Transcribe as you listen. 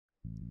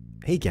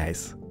Hey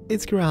guys,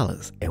 it's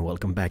Keralis, and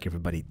welcome back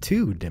everybody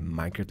to the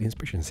Minecraft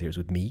Inspiration Series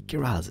with me,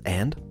 Keralis,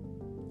 and...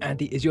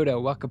 Andy is Yoda.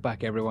 Welcome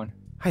back, everyone.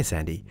 Hi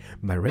Sandy.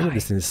 My render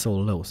distance is so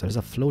low, so there's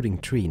a floating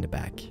tree in the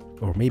back.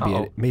 Or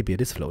maybe it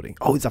is floating.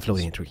 Oh, it's a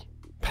floating tree.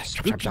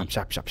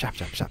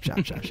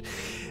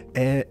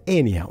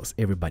 Anyhow,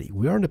 everybody,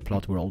 we are on the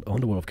plot world,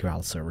 on the World of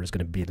Keralis server. There's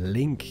going to be a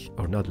link,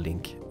 or not a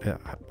link.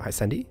 Hi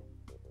Sandy?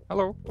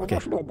 Hello. Okay.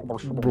 There's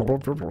going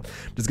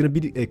to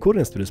be the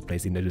coordinates to this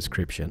place in the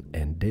description,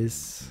 and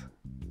this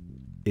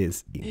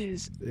is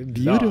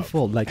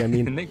beautiful. Like, I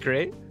mean, isn't it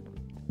great?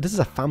 This is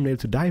a thumbnail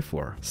to die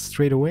for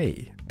straight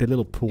away. The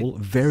little pool,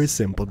 very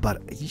simple,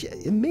 but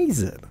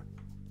amazing.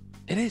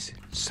 It is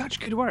such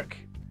good work.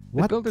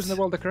 What? The builders in the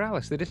World of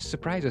Keralis, they just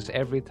surprise us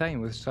every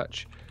time with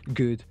such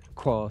good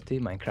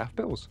quality Minecraft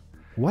builds.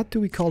 What do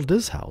we call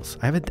this house?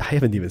 I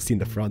haven't even seen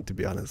the front, to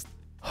be honest.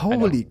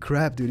 Holy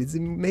crap, dude! It's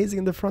amazing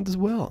in the front as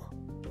well.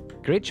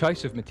 Great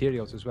choice of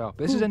materials as well.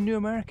 But this is a new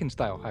American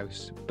style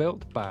house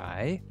built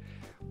by.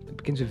 It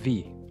begins with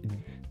V.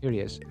 Here he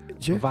is.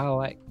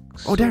 Valek.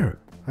 Oh, there.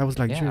 I was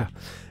like, yeah.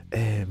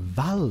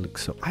 Valk.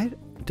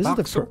 This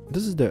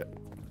is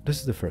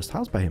the first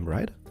house by him,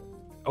 right?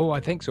 Oh, I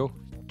think so.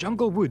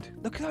 Jungle wood.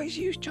 Look how he's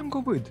used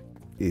jungle wood.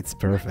 It's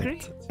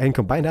perfect. And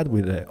combine that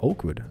with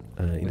oak wood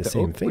in the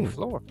same thing.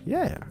 Floor.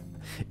 Yeah.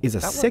 It's a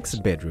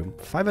 6-bedroom,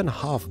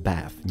 5.5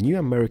 bath, new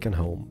American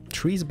home.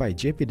 Trees by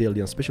JP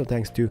Dillion. Special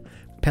thanks to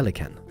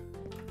Pelican.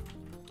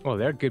 Well,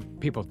 they're good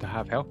people to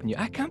have helping you.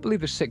 I can't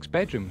believe there's 6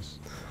 bedrooms.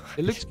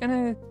 It looks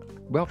kind of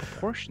well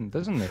proportioned,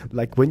 doesn't it?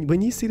 Like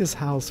when you see this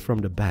house from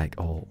the back,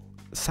 oh,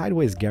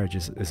 sideways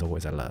garages is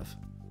always I love.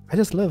 I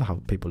just love how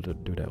people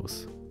do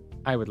those.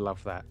 I would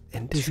love that.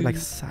 And this is like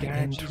side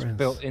entrance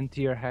built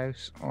into your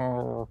house.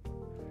 Oh,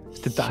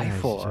 it's to die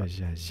for.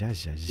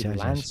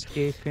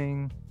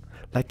 Landscaping.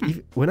 Like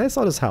when I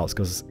saw this house,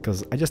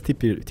 because I just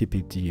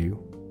TP'd to you,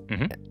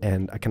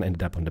 and I kind of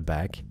ended up on the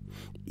back.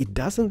 It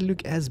doesn't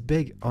look as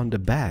big on the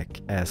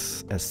back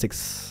as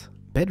 6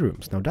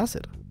 bedrooms. Now does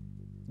it?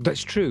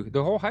 That's true.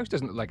 The whole house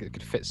doesn't look like it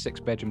could fit 6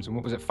 bedrooms and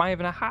what was it,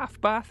 5.5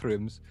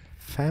 bathrooms?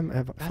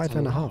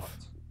 5.5.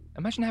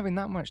 Imagine having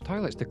that much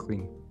toilets to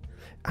clean.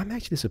 I'm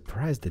actually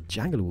surprised that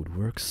jungle wood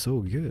works so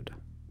good.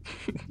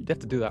 You'd have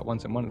to do that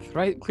once a month,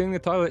 right? Cleaning the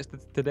toilets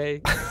today.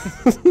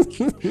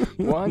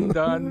 1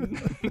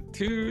 done,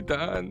 2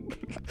 done.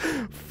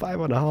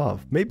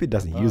 5.5. Maybe it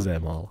doesn't use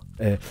them all.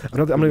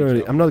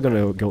 I'm not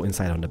gonna go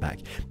inside on the back,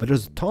 but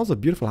there's tons of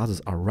beautiful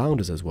houses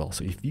around us as well.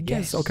 So if you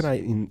guys are kind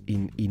of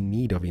in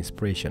need of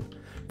inspiration,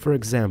 for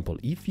example,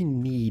 if you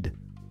need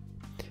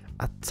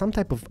some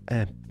type of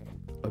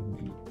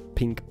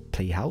pink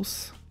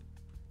playhouse,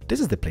 this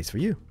is the place for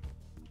you.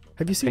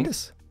 Have you seen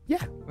this?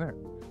 Yeah. Where?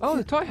 Oh,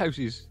 the toy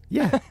houses.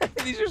 Yeah.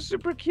 These are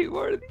super cute.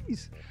 What are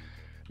these?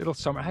 Little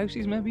summer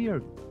houses, maybe?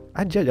 Or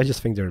I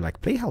just think they're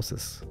like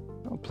playhouses.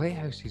 Oh,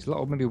 playhouses.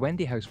 Little maybe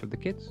Wendy house for the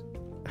kids.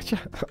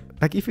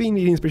 Like if you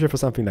need inspiration for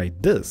something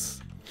like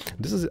this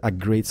is a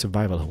great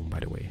survival home, by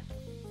the way.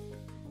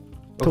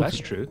 Oh, that's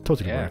true.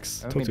 Totally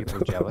works. Totally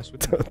jealous.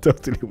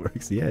 Totally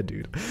works. Yeah,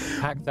 dude.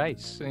 Packed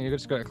ice. And you're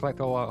just going to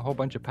collect a whole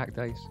bunch of packed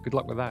ice. Good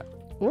luck with that.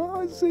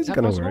 Well, it's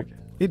gonna work.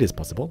 It is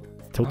possible.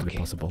 Totally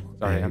possible.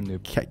 Sorry, I'm new.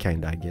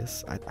 Kinda, I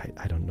guess. I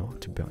don't know,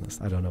 to be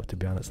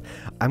honest.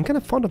 I'm kind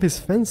of fond of his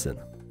fencing.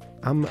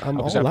 I'm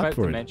all up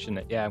for it. Mention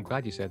it. Yeah, I'm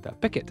glad you said that.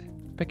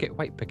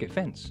 White picket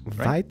fence.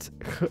 Right?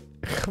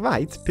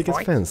 White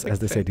picket fence, as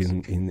they said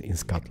in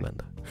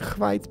Scotland.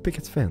 White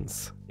picket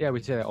fence. Yeah,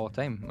 we say it all the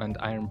time. And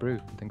iron brew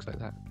and things like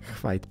that.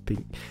 White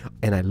pink.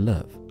 And I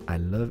love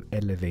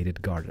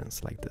elevated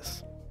gardens like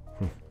this.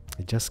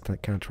 It just kind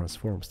of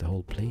transforms the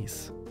whole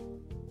place.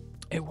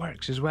 It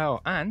works as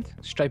well. And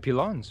stripy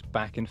lawns,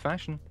 back in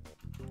fashion.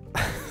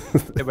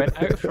 They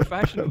went out for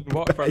fashion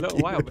for a little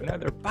while, but now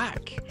they're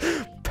back.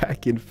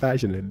 Back in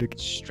fashion. They look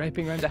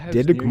striping around the house.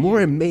 They look more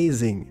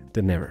amazing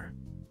than ever.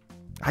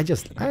 I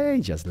just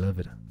love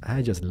it.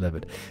 I just love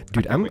it,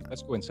 dude.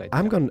 Let's go inside.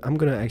 I'm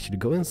gonna actually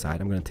go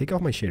inside. I'm gonna take off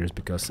my shaders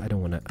because I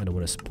don't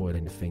wanna spoil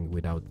anything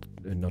without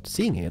not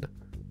seeing it.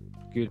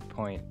 Good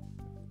point.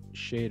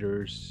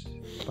 Shaders.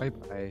 Bye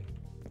bye.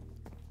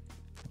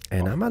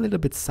 And I'm a little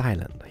bit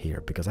silent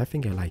here because I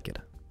think I like it.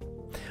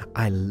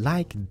 I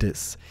like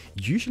this.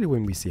 Usually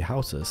when we see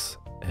houses,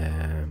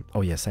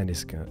 oh yeah,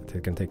 Sandy's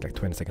it can take like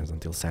 20 seconds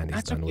until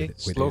Sandy's done with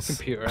slow his...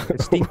 computer.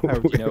 It's steam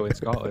powered, in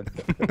Scotland.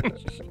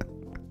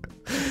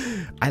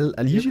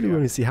 I usually when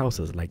we see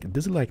houses like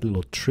this is like a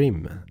little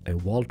trim, a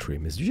wall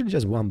trim. It's usually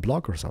just 1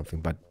 block or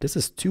something, but this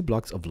is 2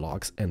 blocks of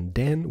logs, and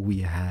then we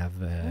have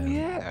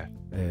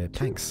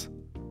planks.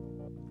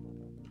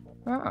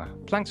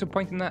 Planks are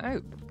pointing that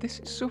out. This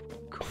is so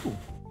cool.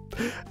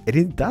 And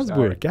it does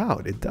work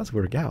out. It does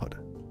work out.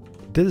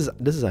 This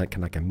is kind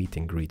of like a meet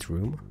and greet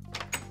room.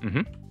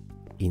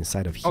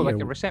 Inside of here. Oh, like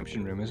a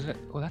reception room, is it?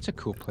 Oh, that's a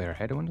cool player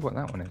head. I wonder what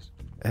that one is.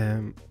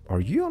 Are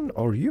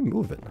you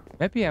moving?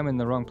 Maybe I'm in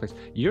the wrong place.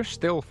 You're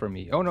still for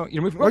me. Oh no,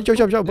 you're moving. Whoa!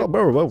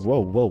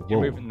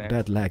 You're moving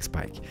that lag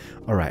spike.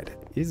 All right,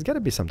 it's got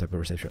to be some type of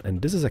reception.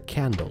 And this is a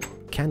candle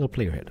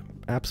playerhead.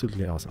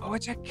 absolutely awesome. Oh,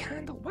 it's a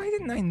candle. Why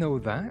didn't I know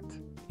that?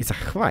 It's a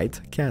white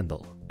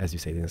candle, as you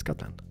say in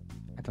Scotland.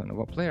 I don't know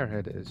what player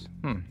head it is.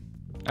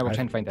 I will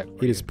try and find out.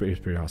 It is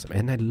pretty awesome.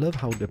 And I love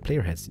how the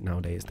player heads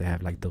nowadays, they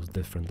have like those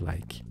different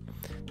like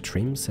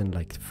trims and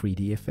like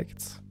 3D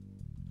effects.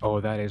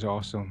 Oh, that is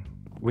awesome.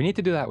 We need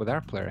to do that with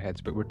our player heads,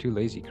 but we're too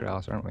lazy,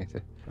 Keralis, aren't we?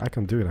 I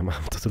can do it. I'm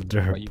out of the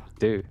dirt. What you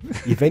do.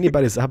 If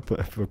anybody's up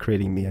for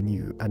creating me a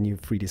new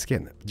 3D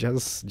skin,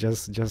 just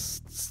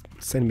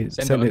send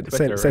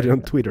it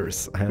on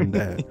Twitters,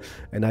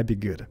 and I'd be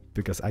good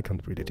because I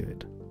can't really do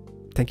it.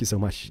 Thank you so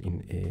much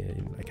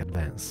in like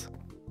advance.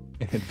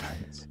 In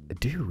advance,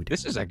 dude.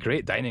 This is a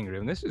great dining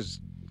room. This is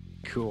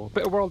cool.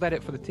 Bit of world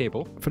edit for the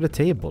table. For the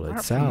table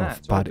itself,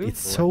 but it's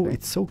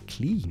so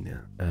clean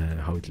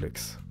how it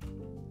looks.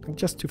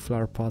 Just 2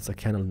 flower pots, a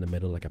candle in the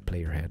middle, like a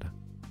player head.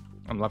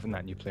 I'm loving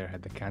that new player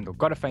head, the candle.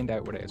 Got to find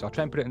out what it is. I'll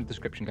try and put it in the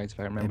description, guys, if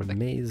I remember.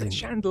 Amazing. The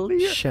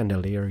chandelier.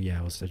 Chandelier, yeah.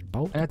 I was just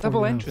about. And a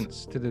double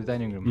entrance to the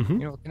dining room.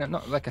 You know,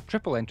 not like a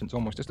triple entrance,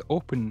 almost just an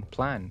open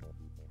plan.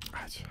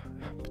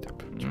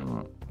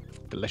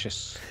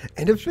 Delicious.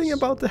 And the thing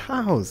about the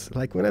house,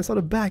 like when I saw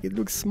the back, it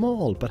looks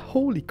small, but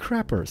holy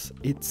crappers,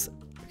 it's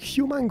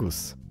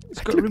humongous.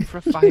 It's got room for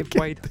a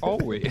 5-wide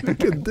hallway.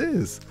 Look at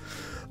this.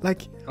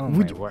 Like, oh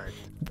my word.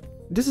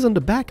 This is on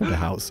the back of the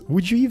house.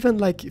 Would you even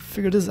like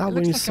figure this out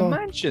when you saw?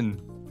 It looks like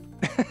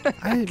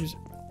a mansion.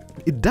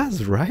 It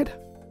does, right?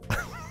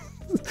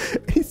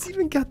 It's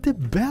even got the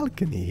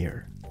balcony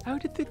here. How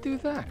did they do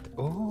that?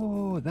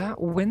 Oh, that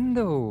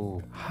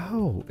window.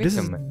 How? This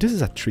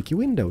is a tricky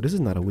window. This is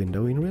not a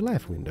window in real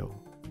life window.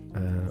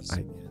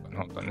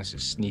 Hold on, this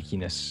is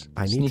sneakiness.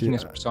 I need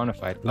sneakiness to,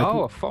 personified. like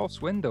a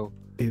false window.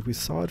 If we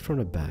saw it from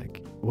the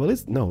back. Well,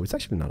 it's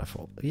actually not a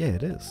false. Yeah,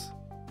 it is.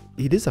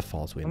 It is a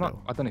false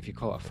window. I don't know if you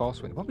call it a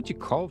false window. What would you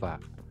call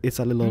that? It's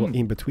a little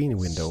in-between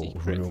window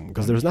room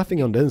because there's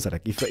nothing on the inside.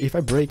 Like if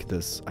I break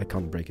this, I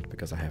can't break it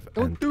because I have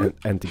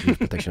anti-grief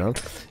protection on.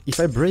 If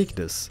I break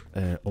this,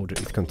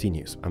 it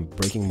continues. I'm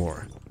breaking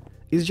more.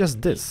 It's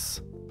just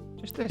this.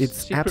 Just this.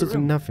 It's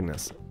absolutely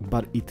nothingness,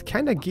 but it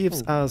kind of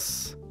gives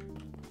us.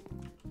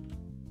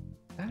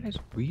 That is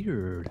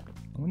weird.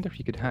 I wonder if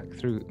you could hack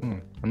through.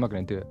 I'm not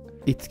going to do it.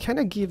 It kind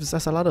of gives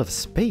us a lot of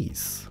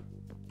space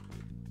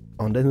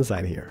on the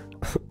inside here.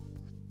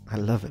 I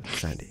love it,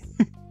 Sandy.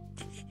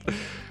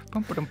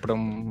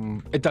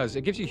 It does.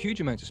 It gives you huge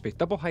amounts of space.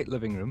 Double height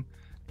living room,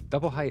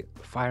 double height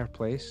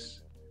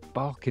fireplace,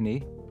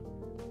 balcony.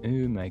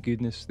 Oh my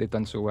goodness, they've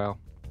done so well.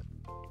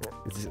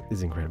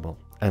 It's incredible.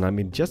 And I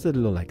mean, just the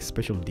little like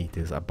special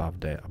details above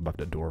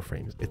the door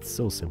frames. It's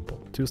so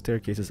simple. 2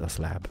 staircases, a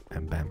slab,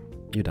 and bam,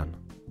 you're done.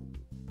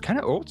 Kind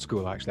of old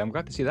school, actually. I'm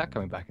glad to see that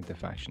coming back into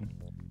fashion.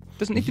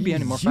 Doesn't need to be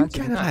any more fancy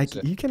than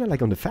that. You kind of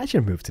like on the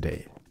fashion move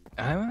today.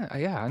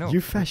 Yeah, I know. You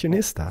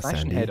fashionista,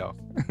 Fashion Sandy. head off.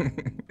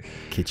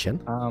 Kitchen.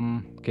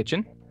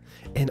 Kitchen.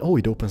 And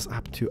it opens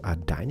up to a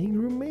dining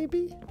room,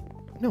 maybe?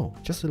 No,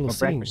 just a little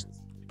sitting.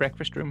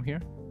 Breakfast room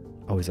here.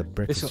 Oh, it's a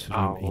breakfast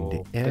room in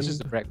the end. This is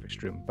the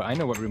breakfast room, but I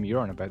know what room you're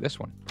on about. This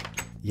one.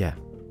 Yeah.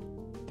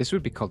 This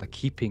would be called a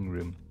keeping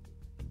room.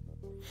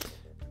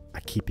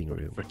 A keeping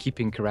room. For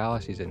keeping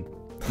Keralis in.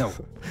 No.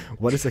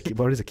 What is a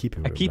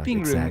keeping room? A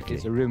keeping room exactly?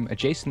 is a room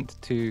adjacent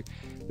to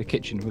the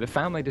kitchen where the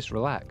family just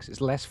relax.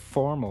 It's less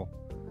formal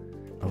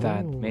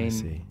than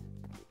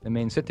the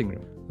main sitting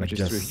room, which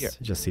is through here.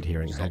 Just sit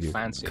here and have your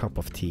fancy cup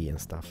of tea and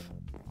stuff.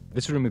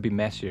 This room would be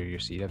messier, you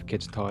see. You have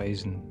kids'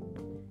 toys and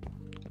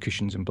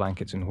cushions and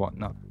blankets and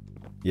whatnot.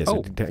 Yes,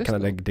 kind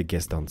of like the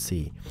guests don't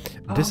see.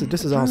 This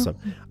is awesome.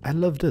 I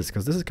love this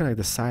because this is kind of like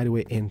the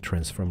sideway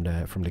entrance from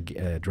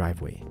the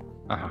driveway.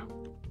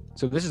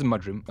 So this is a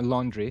mudroom, a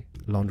laundry.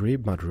 Laundry,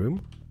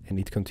 mudroom, and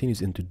it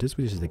continues into this,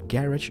 which is the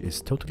garage.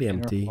 Is totally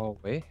empty,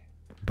 hallway.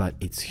 But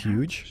it's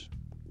huge.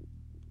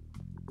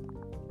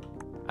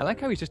 I like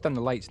how he's just done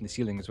the lights in the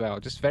ceiling as well.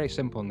 Just very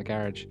simple in the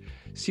garage.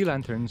 Sea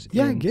lanterns.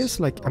 Yeah, I guess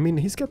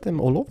he's got them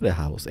all over the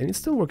house, and it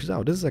still works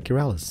out. This is a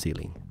Keralis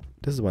ceiling.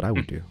 This is what I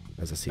would do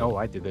as a ceiling. Oh,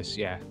 I do this,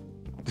 yeah.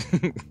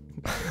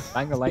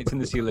 Hang the lights in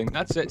the ceiling.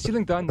 That's it.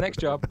 Ceiling done. Next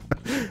job.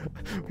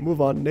 Move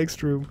on.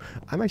 Next room.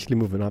 I'm actually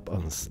moving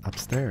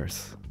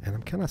upstairs, and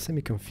I'm kind of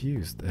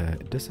semi-confused.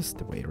 This is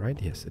the way, right?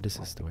 Yes, this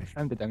is the way. I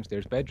found the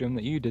downstairs bedroom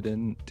that you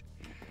didn't.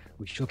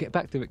 We shall get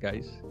back to it,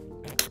 guys.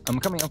 I'm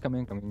coming.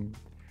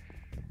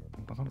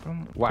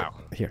 Wow.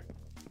 Here.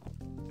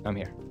 I'm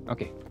here.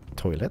 Okay.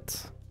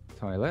 Toilet,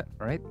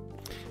 right?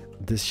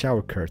 This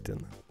shower curtain.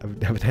 I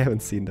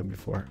haven't seen them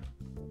before.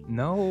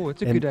 No,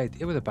 it's a good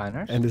idea with the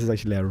banners. And this is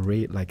actually a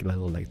the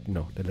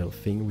little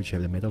thing which you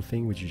have the metal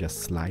thing which you just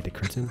slide the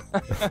curtain.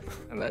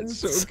 That's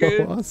so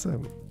good.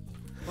 Awesome.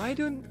 Why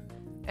doesn't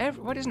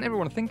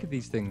everyone think of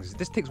these things?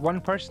 This takes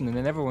one person and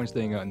then everyone's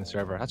doing it on the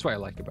server. That's what I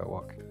like about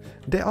WoK.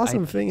 The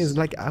awesome thing is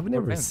like I've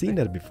never seen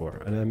that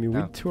before. And I mean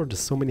we toured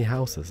so many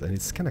houses and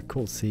it's kind of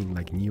cool seeing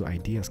like new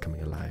ideas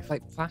coming alive.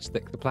 Like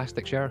the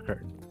plastic shower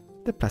curtain.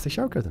 The plastic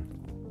shower curtain.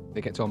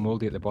 It gets all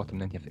moldy at the bottom,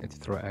 then you have to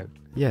throw it out.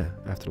 Yeah,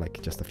 after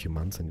like just a few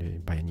months, and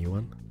you buy a new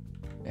one.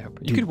 Yeah,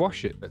 you could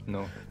wash it, but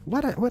no.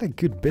 What a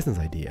good business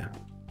idea.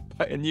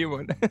 buy a new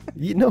one.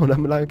 No,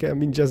 I'm like, I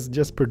mean,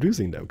 just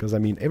producing them, because I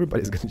mean,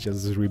 everybody's gonna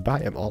just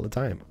rebuy them all the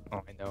time.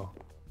 Oh, I know.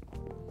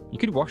 You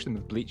could wash them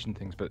with bleach and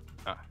things, but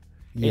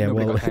yeah,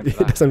 well, it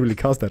doesn't really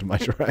cost that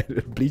much,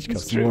 right? Bleach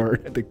costs more.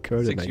 The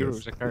curtain,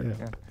 €6 a curtain.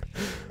 Yeah.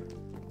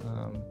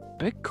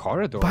 Big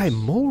corridors. By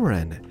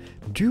Moran,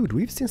 dude,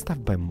 we've seen stuff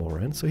by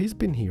Moran, so he's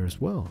been here as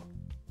well.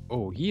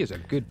 Oh, he is a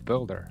good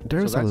builder.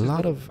 There's a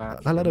lot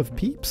of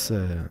peeps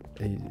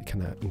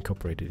kind of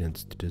incorporated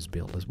into this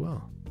build as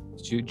well.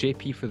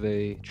 JP for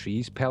the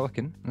trees,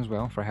 Pelican as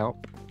well for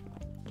help.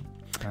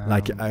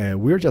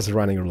 We're just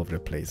running all over the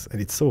place, and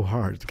it's so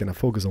hard to kind of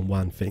focus on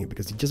one thing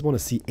because you just want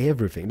to see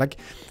everything. Like,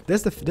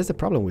 there's the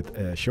problem with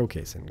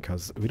showcasing,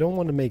 because we don't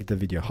want to make the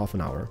video half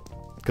an hour,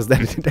 because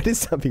that is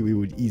something we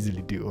would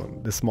easily do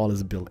on the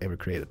smallest build ever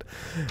created.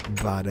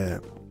 But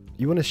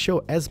you want to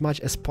show as much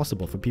as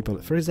possible for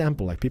people. For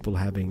example, like people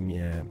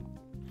having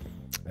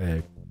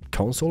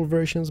console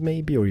versions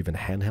maybe, or even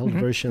handheld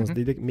versions.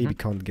 They maybe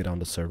can't get on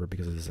the server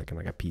because it's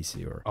like a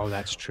PC or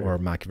that's true, or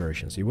Mac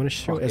version. So you want to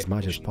show as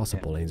much as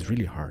possible, and it's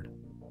really hard.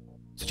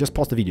 So just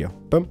pause the video.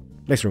 Boom.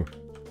 Next room.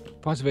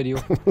 Pause the video.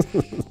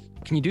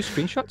 Can you do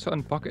screenshots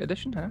on Pocket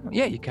Edition?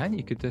 Yeah, you can.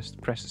 You could just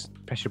press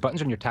your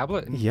buttons on your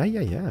tablet. And yeah. I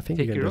think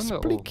take you can your own just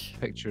little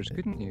pictures,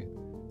 couldn't you?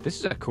 This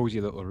is a cozy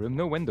little room.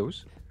 No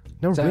windows.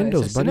 No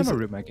windows, it's a cinema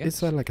room, I guess.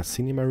 It's like a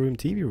cinema room,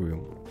 TV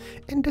room.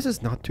 And this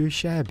is not too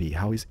shabby,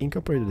 how he's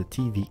incorporated the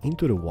TV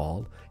into the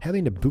wall,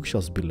 having the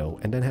bookshelves below,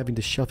 and then having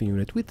the shelving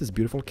unit with this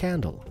beautiful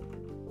candle.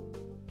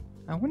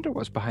 I wonder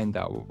what's behind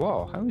that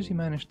wall. How has he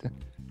managed to...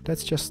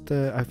 That's just,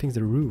 I think,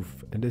 the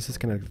roof. And this is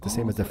kind of the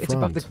same as the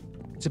front.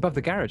 It's above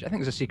the garage. I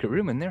think there's a secret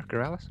room in there,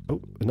 Keralis.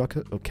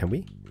 Can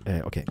we?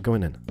 Okay,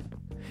 going in.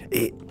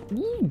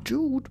 Ooh,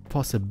 dude,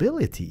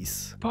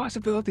 possibilities.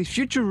 Possibilities,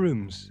 future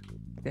rooms.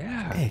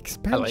 Yeah.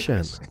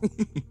 Expansion.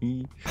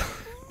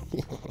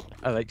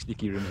 I like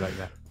sneaky rooms like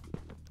that.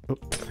 Oh,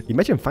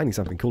 imagine finding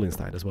something cool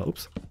inside as well.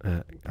 Oops.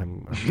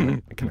 I'm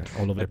kind of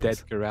all over the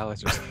place. Dead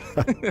Keralis.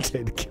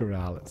 Dead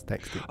Keralis.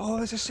 Thanks. Oh,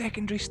 there's a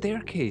secondary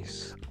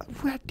staircase.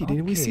 Where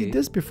didn't we see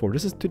this before?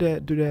 This is to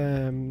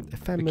the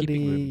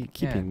family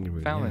keeping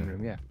room. Family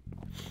room, yeah.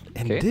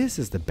 And this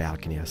is the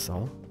balcony I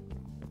saw.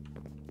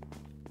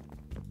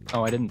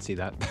 Oh, I didn't see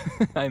that.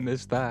 I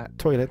missed that.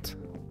 Toilet.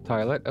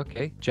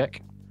 Okay,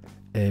 check.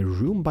 A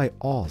room by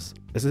Oz.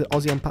 Is it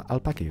Aussie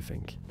alpaca, you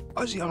think?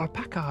 Aussie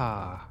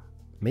alpaca.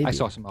 Maybe. I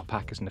saw some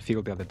alpacas in the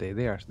field the other day.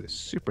 They're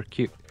super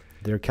cute.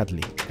 They're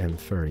cuddly and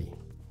furry.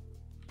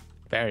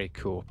 Very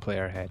cool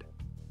player head.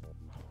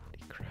 Holy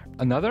crap.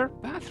 Another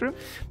bathroom?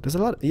 There's a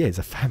lot. Yeah, it's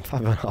a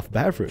 5.5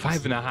 bathrooms.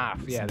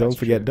 5.5. Yeah. So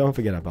don't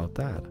forget about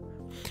that.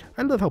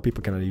 I love how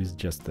people kind of use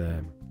just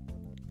a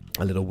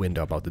little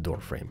window about the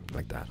door frame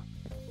like that.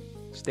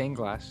 Stained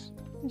glass.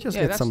 Just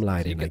get some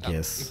lighting, I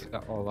guess.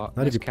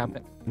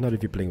 Not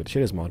if you're playing with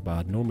shaders mod,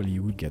 but normally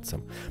you would get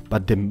some.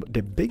 But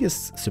the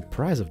biggest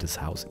surprise of this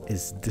house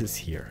is this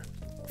here.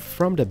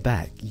 From the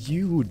back,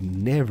 you would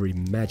never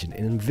imagine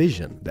and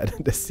envision that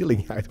the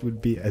ceiling height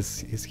would be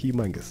as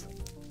humongous.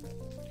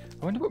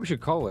 I wonder what we should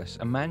call this.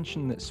 A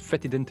mansion that's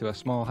fitted into a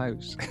small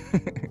house.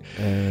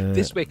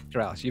 This way,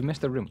 Keralis, you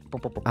missed a room.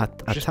 A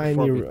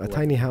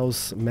tiny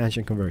house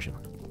mansion conversion.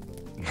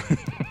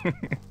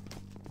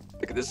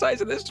 Look at the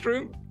size of this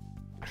room.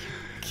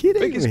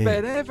 Kidding Biggest me.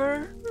 bed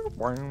ever.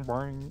 Boing,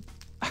 boing.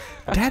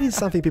 That is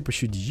something people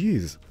should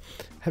use.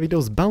 Having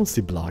those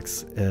bouncy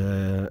blocks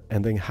and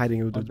then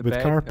hiding it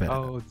with carpet.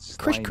 Oh,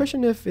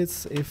 question if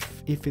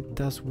it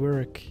does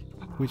work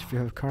if you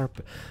have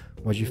carpet.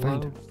 What did you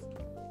find?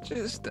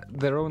 Just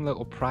their own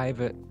little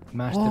private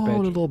master bedroom.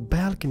 bedroom. A little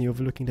balcony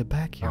overlooking the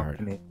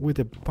backyard with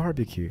a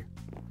barbecue.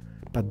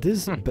 But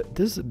this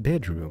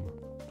bedroom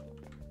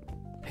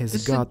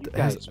has a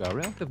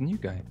relative new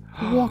guy.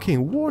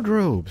 Walking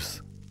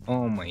wardrobes.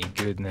 Oh my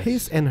goodness.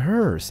 His and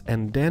hers,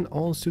 and then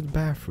ensuite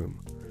bathroom.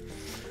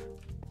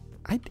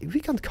 We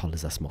can't call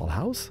this a small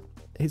house.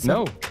 It's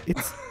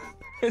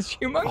it's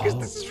humongous.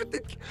 This is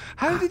ridiculous.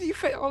 How did you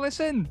fit all this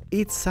in?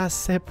 It's a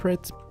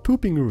separate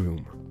pooping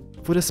room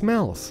for the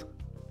smells.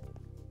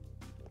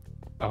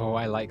 Oh,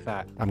 I like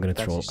that. I'm gonna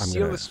troll.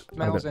 The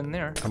smells in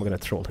there. I'm gonna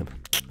troll him.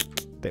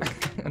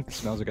 And the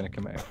smells are gonna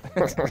come out.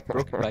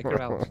 Broken by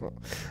Keralis.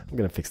 I'm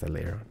gonna fix that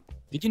later.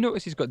 Did you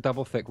notice he's got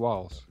double thick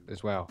walls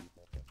as well?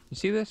 You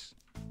see this?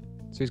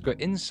 So he's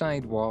got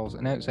inside walls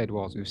and outside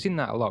walls. We've seen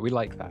that a lot. We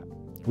like that.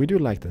 We do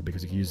like that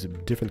because you use a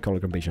different color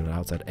combination on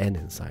outside and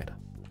inside.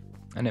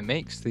 And it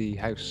makes the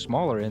house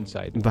smaller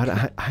inside.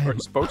 But I am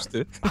supposed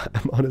to.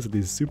 I'm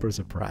honestly super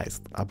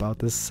surprised about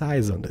the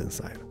size on the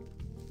inside.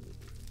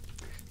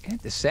 Kind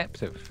of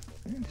deceptive.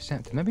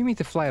 Maybe we need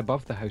to fly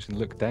above the house and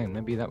look down.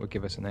 Maybe that would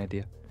give us an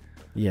idea.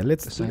 Yeah,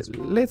 let's do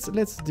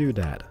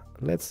that.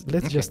 Let's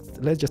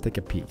just take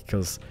a peek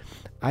because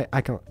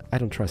I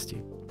don't trust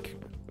you.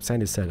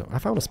 Sandy said, I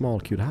found a small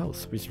cute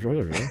house. Which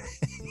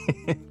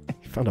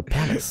found a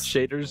palace.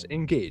 Shaders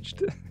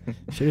engaged.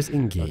 Shaders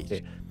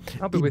engaged.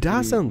 Okay. It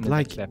doesn't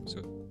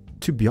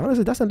to be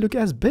honest, it doesn't look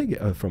as big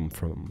from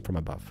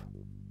above.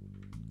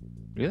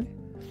 Really?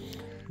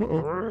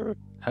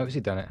 How has he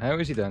done it? How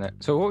has he done it?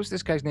 So what was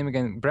this guy's name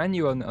again? Brand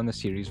new on the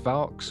series,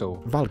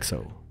 Valxo.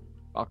 Valxo.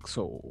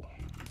 Valxo.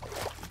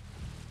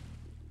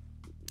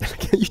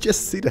 Can you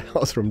just see the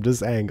house from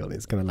this angle?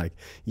 It's kind of like,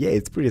 yeah,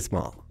 it's pretty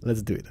small.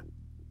 Let's do it.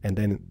 And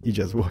then you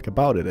just walk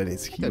about it, and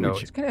it's huge. I don't know.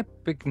 It's kind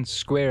of big and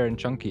square and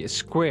chunky. It's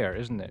square,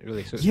 isn't it?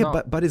 Really. So it's yeah,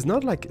 not... but it's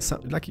not like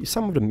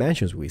some of the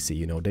mansions we see.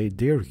 You know, they're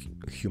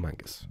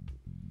humongous.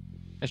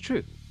 It's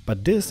true.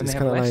 But this and is they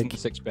kind have of less like than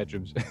 6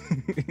 bedrooms.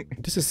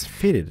 this is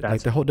fitted.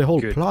 That's Like the whole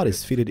good, plot good.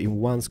 is fitted in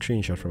one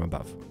screenshot from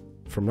above,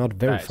 from not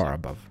very far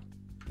above.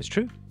 It's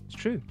true. It's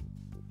true.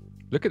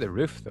 Look at the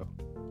roof, though.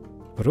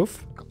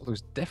 Roof? Look at all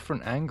those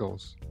different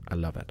angles. I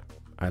love it.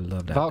 I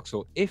love that.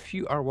 Valxo, if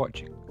you are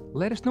watching,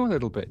 let us know a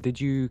little bit. Did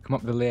you come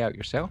up with the layout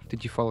yourself?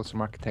 Did you follow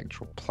some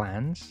architectural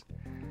plans?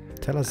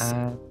 Tell us,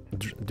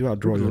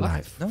 draw your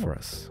life for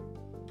us.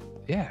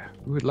 Yeah,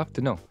 we would love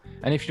to know.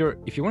 And if you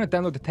want to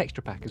download the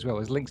texture pack as well,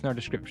 there's links in our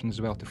description as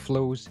well to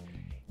Flow's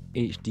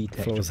HD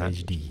texture Flow's pack.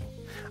 HD.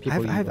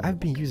 I've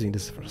been using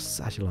this for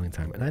such a long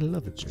time, and I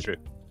love it. It's true.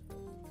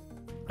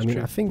 I mean,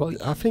 I think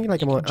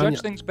like you can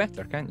judge things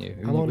better, can't you?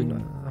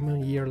 I'm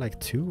on year like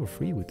 2 or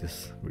 3 with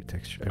this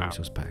texture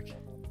resource pack.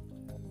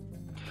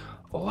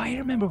 Oh, I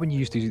remember when you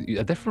used to use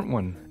a different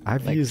one.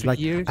 I've used like,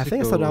 I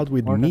think I started out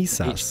with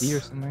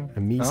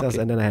Misas,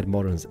 and then I had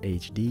Modern's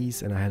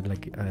HDs, and I had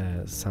like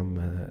some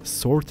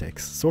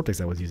Sortex.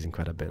 Sortex I was using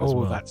quite a bit as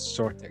well. Oh, that's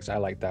Sortex. I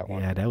like that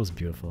one. Yeah, that was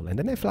beautiful. And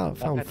then I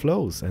found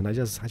Flows, and I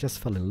just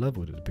fell in love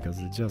with it because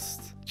it's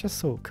just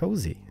so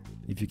cozy,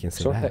 if you can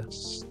say that.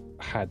 Sortex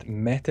had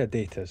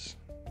metadatas.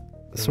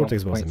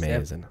 Sortex was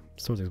amazing.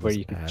 Sortex was where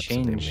you could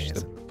change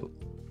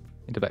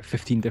into about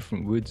 15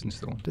 different woods and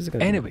so on. This is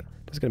gonna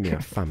be a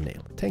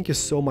thumbnail. Thank you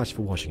so much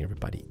for watching,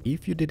 everybody.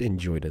 If you did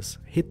enjoy this,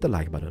 hit the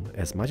like button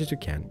as much as you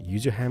can.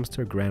 Use your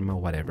hamster, grandma,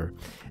 whatever,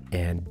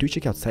 and do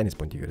check out Sandy's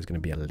point of view. There's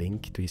gonna be a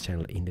link to his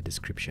channel in the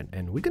description,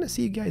 and we're gonna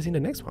see you guys in the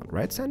next one,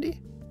 right,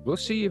 Sandy? We'll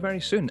see you very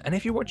soon. And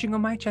if you're watching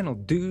on my channel,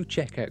 do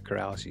check out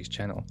Keralis'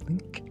 channel.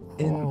 Link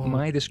in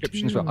my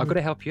description as well. I've got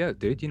to help you out,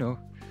 dude. You know,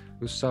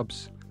 those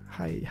subs.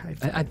 High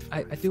five.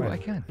 I do what I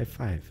can. High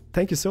five.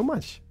 Thank you so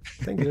much.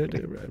 Thank you.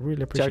 I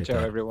really appreciate ciao,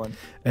 that. everyone.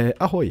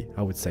 Ahoy,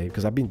 I would say,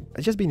 because I've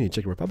just been in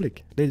Czech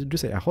Republic. They do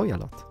say ahoy a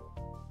lot.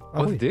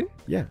 Ahoy. Oh, they do?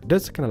 Yeah,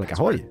 that's kind of like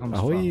ahoy.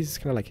 Ahoy from. is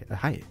kind of like a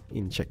hi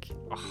in Czech.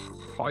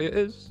 Ahoy it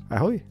is.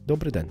 Ahoy,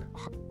 dobry den.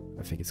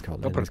 I think it's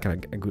called. It's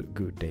kind of a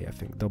good day, I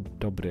think.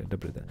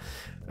 Dobry den.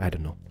 I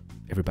don't know.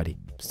 Everybody,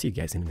 see you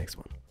guys in the next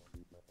one.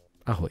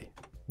 Ahoy,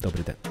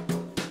 dobry den.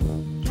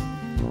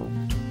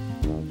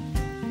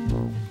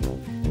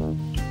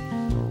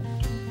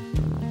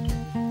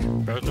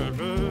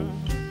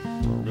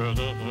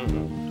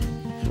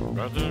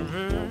 Got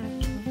the